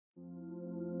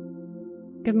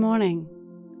Good morning.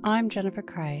 I'm Jennifer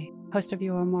Cray, host of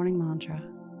Your Morning Mantra.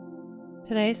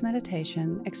 Today's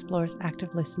meditation explores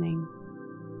active listening.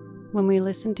 When we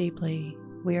listen deeply,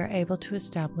 we are able to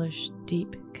establish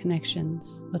deep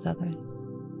connections with others.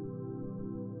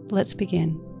 Let's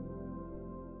begin.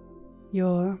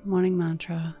 Your morning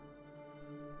mantra: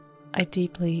 I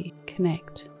deeply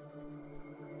connect.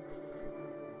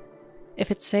 If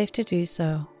it's safe to do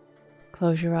so,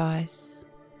 close your eyes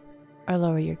or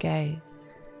lower your gaze.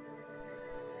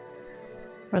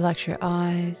 Relax your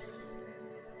eyes,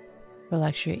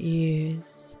 relax your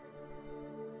ears,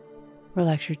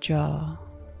 relax your jaw.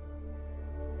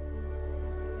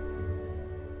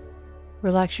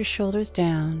 Relax your shoulders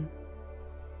down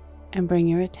and bring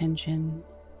your attention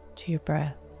to your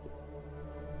breath.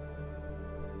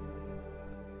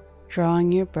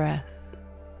 Drawing your breath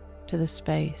to the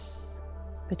space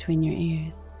between your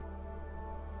ears.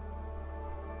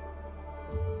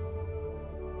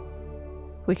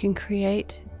 We can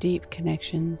create deep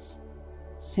connections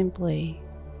simply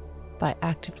by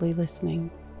actively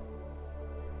listening.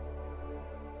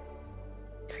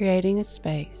 Creating a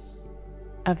space,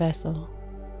 a vessel,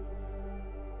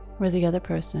 where the other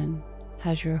person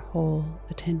has your whole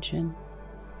attention.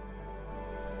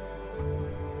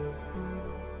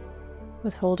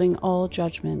 Withholding all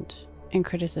judgment and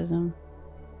criticism.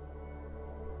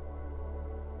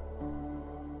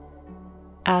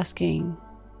 Asking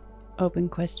open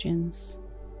questions.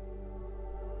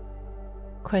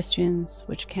 Questions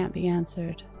which can't be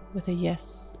answered with a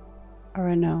yes or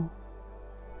a no.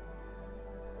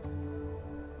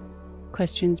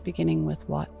 Questions beginning with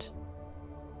what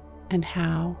and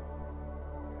how.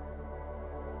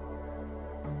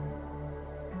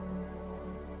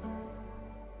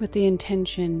 With the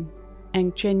intention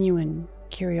and genuine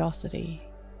curiosity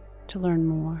to learn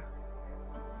more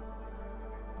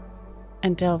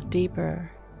and delve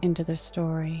deeper into their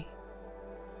story.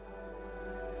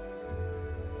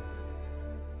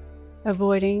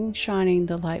 Avoiding shining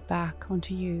the light back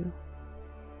onto you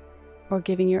or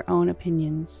giving your own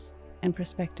opinions and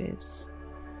perspectives.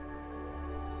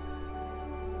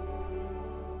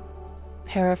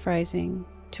 Paraphrasing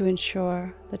to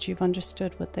ensure that you've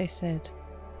understood what they said.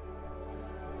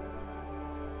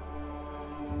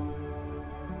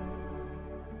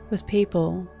 With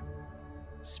people,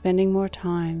 spending more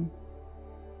time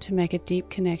to make a deep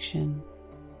connection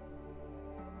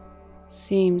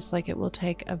seems like it will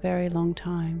take a very long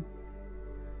time,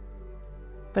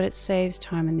 but it saves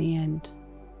time in the end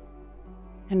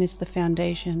and is the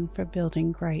foundation for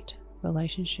building great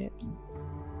relationships.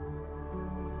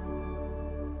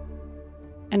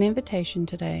 An invitation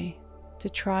today to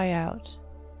try out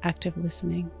active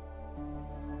listening.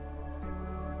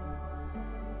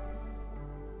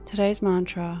 Today's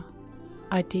mantra: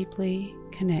 I deeply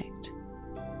connect.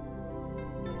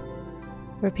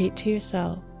 Repeat to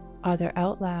yourself, either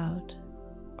out loud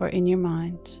or in your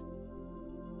mind: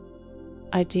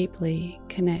 I deeply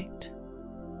connect.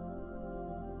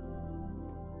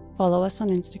 Follow us on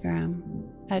Instagram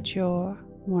at Your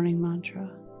Morning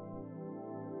Mantra.